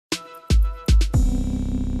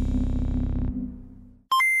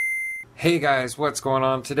Hey guys, what's going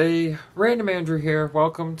on today? Random Andrew here.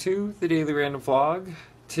 Welcome to the Daily Random Vlog.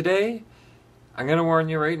 Today, I'm going to warn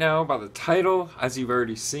you right now about the title, as you've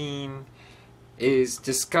already seen, is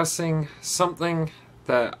discussing something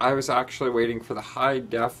that I was actually waiting for the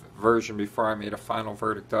high-def version before I made a final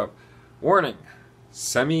verdict of. Warning,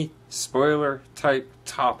 semi-spoiler type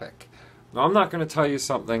topic. Now, I'm not going to tell you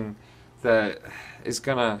something that is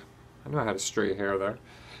going to... I know I had a stray hair there.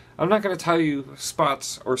 I'm not going to tell you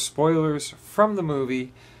spots or spoilers from the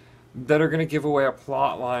movie that are going to give away a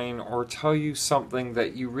plot line or tell you something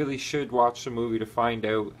that you really should watch the movie to find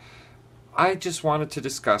out. I just wanted to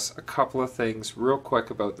discuss a couple of things real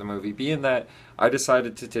quick about the movie, being that I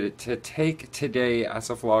decided to take today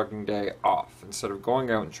as a vlogging day off. Instead of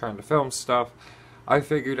going out and trying to film stuff, I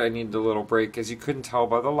figured I needed a little break, as you couldn't tell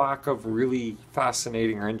by the lack of really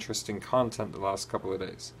fascinating or interesting content the last couple of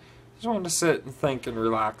days. I just wanted to sit and think and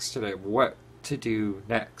relax today what to do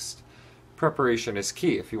next. Preparation is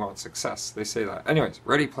key if you want success. They say that. Anyways,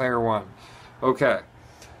 Ready Player One. Okay.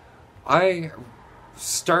 I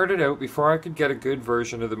started out, before I could get a good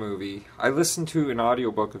version of the movie, I listened to an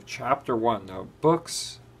audiobook of Chapter 1. Now,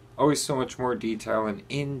 books, always so much more detail and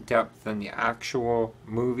in-depth than the actual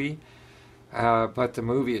movie. But the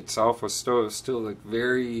movie itself was still like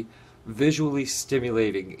very visually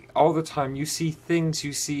stimulating. All the time you see things,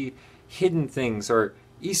 you see hidden things or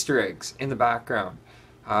Easter eggs in the background.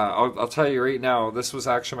 I'll tell you right now, this was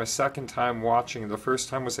actually my second time watching. The first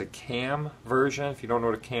time was a cam version. If you don't know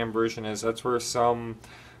what a cam version is, that's where some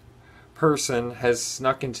person has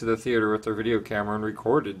snuck into the theater with their video camera and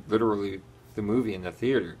recorded literally the movie in the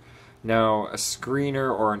theater. Now, a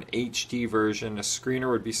screener or an HD version, a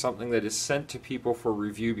screener would be something that is sent to people for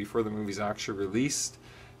review before the movie's actually released.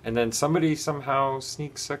 And then somebody somehow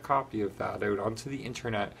sneaks a copy of that out onto the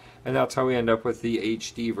internet, and that's how we end up with the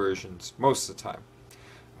HD versions, most of the time.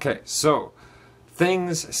 Okay, so,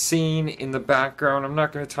 things seen in the background. I'm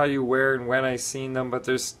not going to tell you where and when I seen them, but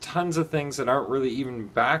there's tons of things that aren't really even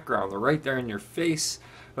background. They're right there in your face,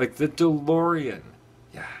 like the DeLorean.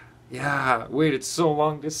 Yeah, waited so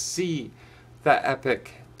long to see that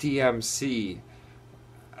epic DMC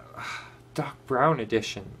Doc Brown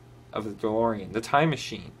edition of the DeLorean, the time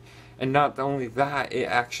machine. And not only that, it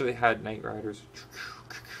actually had Knight Riders,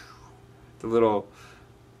 the little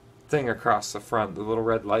thing across the front, the little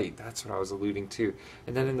red light. That's what I was alluding to.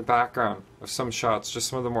 And then in the background of some shots, just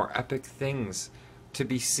some of the more epic things to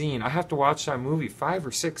be seen. I have to watch that movie 5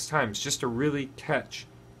 or 6 times just to really catch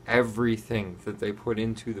everything that they put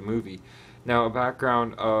into the movie. Now, a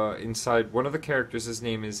background inside one of the characters, his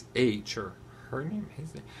name is H, or her name,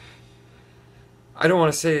 his name. I don't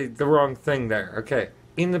want to say the wrong thing there. Okay,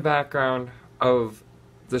 in the background of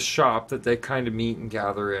the shop that they kind of meet and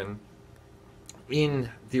gather in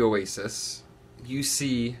the Oasis, you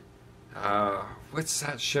see, what's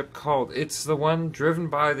that ship called? It's the one driven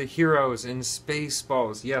by the heroes in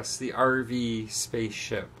Spaceballs. Yes, the RV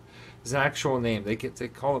spaceship. It's an actual name. They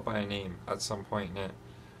call it by a name at some point in it.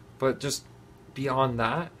 But just beyond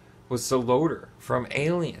that was the loader from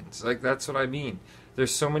Aliens. Like, that's what I mean.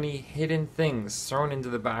 There's so many hidden things thrown into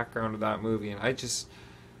the background of that movie, and I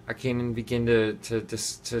can't even begin to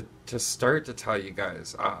start to tell you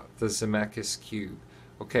guys. The Zemeckis Cube.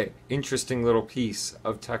 Okay, interesting little piece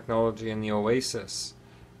of technology in the Oasis.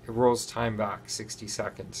 It rolls time back 60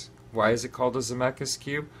 seconds. Why is it called a Zemeckis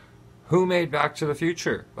Cube? Who made Back to the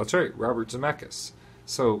Future? That's right, Robert Zemeckis.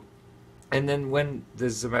 So, and then when the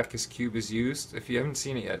Zemeckis Cube is used, if you haven't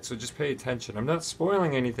seen it yet, so just pay attention. I'm not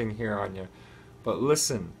spoiling anything here on you, but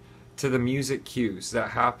listen to the music cues that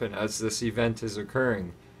happen as this event is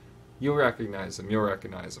occurring. You'll recognize them, you'll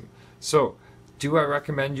recognize them. So, do I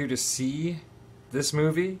recommend you to see this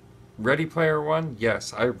movie? Ready Player One?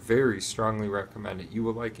 Yes, I very strongly recommend it. You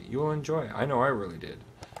will like it. You will enjoy it. I know I really did.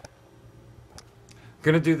 I'm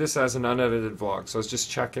going to do this as an unedited vlog, so I was just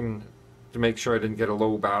checking to make sure I didn't get a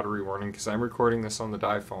low battery warning, because I'm recording this on the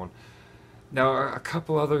iPhone. Now, a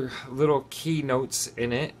couple other little key notes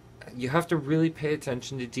in it. You have to really pay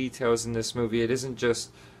attention to details in this movie. It isn't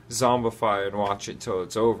just zombify and watch it till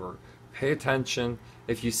it's over. Pay attention.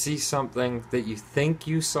 If you see something that you think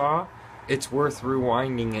you saw, it's worth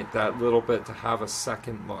rewinding it that little bit to have a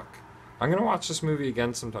second look. I'm going to watch this movie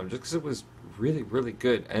again sometime just because it was really, really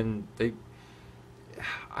good. And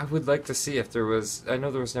I would like to see if there was... I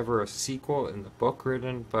know there was never a sequel in the book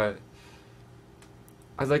written, but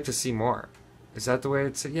I'd like to see more. Is that the way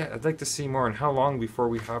it's... Yeah, I'd like to see more. And how long before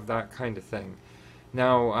we have that kind of thing?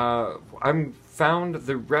 Now, I'm found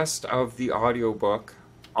the rest of the audiobook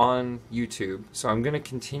on YouTube, so I'm going to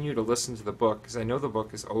continue to listen to the book, because I know the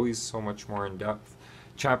book is always so much more in depth.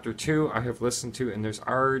 Chapter 2 I have listened to, and there's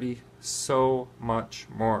already so much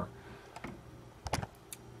more.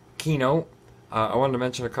 Keynote, I wanted to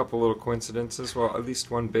mention a couple little coincidences, well, at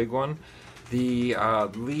least one big one. The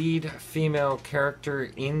lead female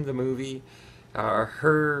character in the movie,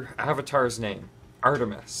 her avatar's name,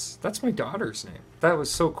 Artemis. That's my daughter's name. That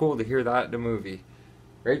was so cool to hear that in a movie.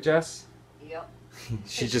 Right, Jess? Yep.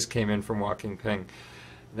 She just came in from Walking Ping.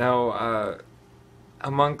 Now,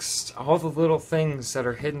 amongst all the little things that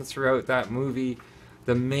are hidden throughout that movie,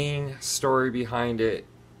 the main story behind it,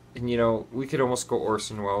 and you know, we could almost go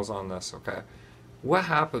Orson Welles on this, okay? What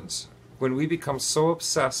happens when we become so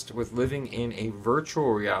obsessed with living in a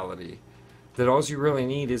virtual reality that all you really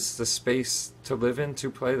need is the space to live in to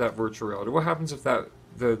play that virtual reality? What happens if that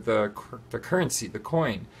the currency, the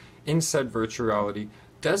coin, in said virtual reality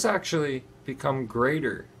does actually become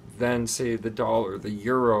greater than, say, the dollar, the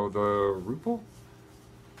euro, the ruble?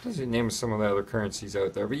 Doesn't name some of the other currencies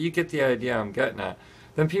out there, but you get the idea I'm getting at.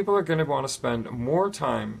 Then people are going to want to spend more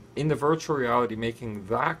time in the virtual reality making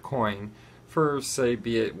that coin for, say,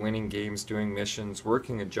 be it winning games, doing missions,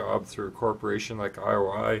 working a job through a corporation like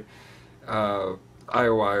IOI.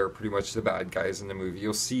 IOI are pretty much the bad guys in the movie.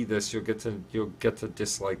 You'll see this, you'll get to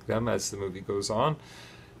dislike them as the movie goes on.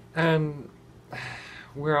 And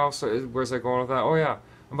where's I going with that? Oh yeah.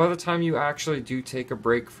 And by the time you actually do take a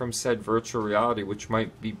break from said virtual reality, which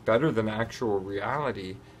might be better than actual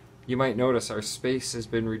reality, you might notice our space has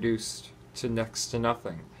been reduced to next to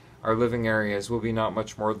nothing. Our living areas will be not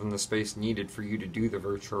much more than the space needed for you to do the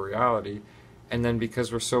virtual reality. And then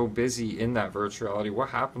because we're so busy in that virtual reality,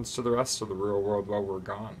 what happens to the rest of the real world while we're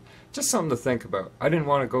gone? Just something to think about. I didn't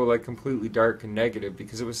want to go like completely dark and negative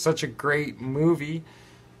because it was such a great movie.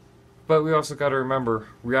 But we also got to remember,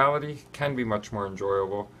 reality can be much more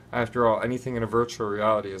enjoyable. After all, anything in a virtual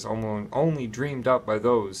reality is only dreamed up by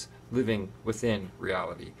those living within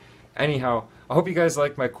reality. Anyhow, I hope you guys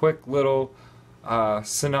like my quick little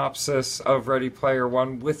synopsis of Ready Player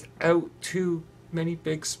One without too many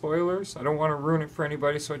big spoilers. I don't want to ruin it for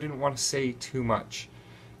anybody, so I didn't want to say too much.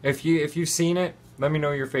 If you've seen it, let me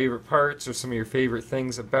know your favorite parts or some of your favorite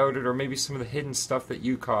things about it, or maybe some of the hidden stuff that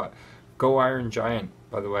you caught. Go Iron Giant,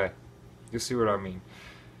 by the way. You'll see what I mean.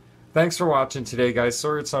 Thanks for watching today, guys.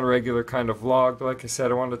 Sorry it's not a regular kind of vlog, but like I said,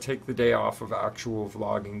 I wanted to take the day off of actual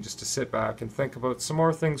vlogging just to sit back and think about some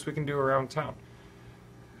more things we can do around town.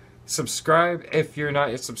 Subscribe if you're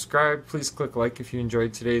not yet subscribed. Please click like if you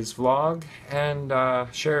enjoyed today's vlog, and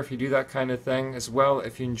share if you do that kind of thing. As well,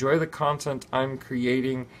 if you enjoy the content I'm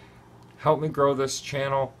creating, help me grow this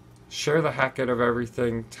channel. Share the heck out of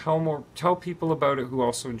everything. Tell people about it who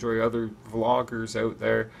also enjoy other vloggers out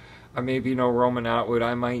there. I may be no Roman Atwood,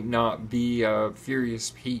 I might not be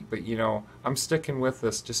Furious Pete, but you know, I'm sticking with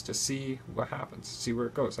this just to see what happens, see where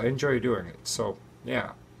it goes. I enjoy doing it, so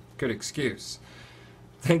yeah, good excuse.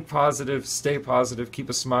 Think positive, stay positive, keep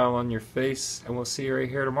a smile on your face, and we'll see you right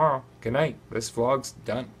here tomorrow. Good night. This vlog's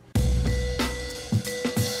done.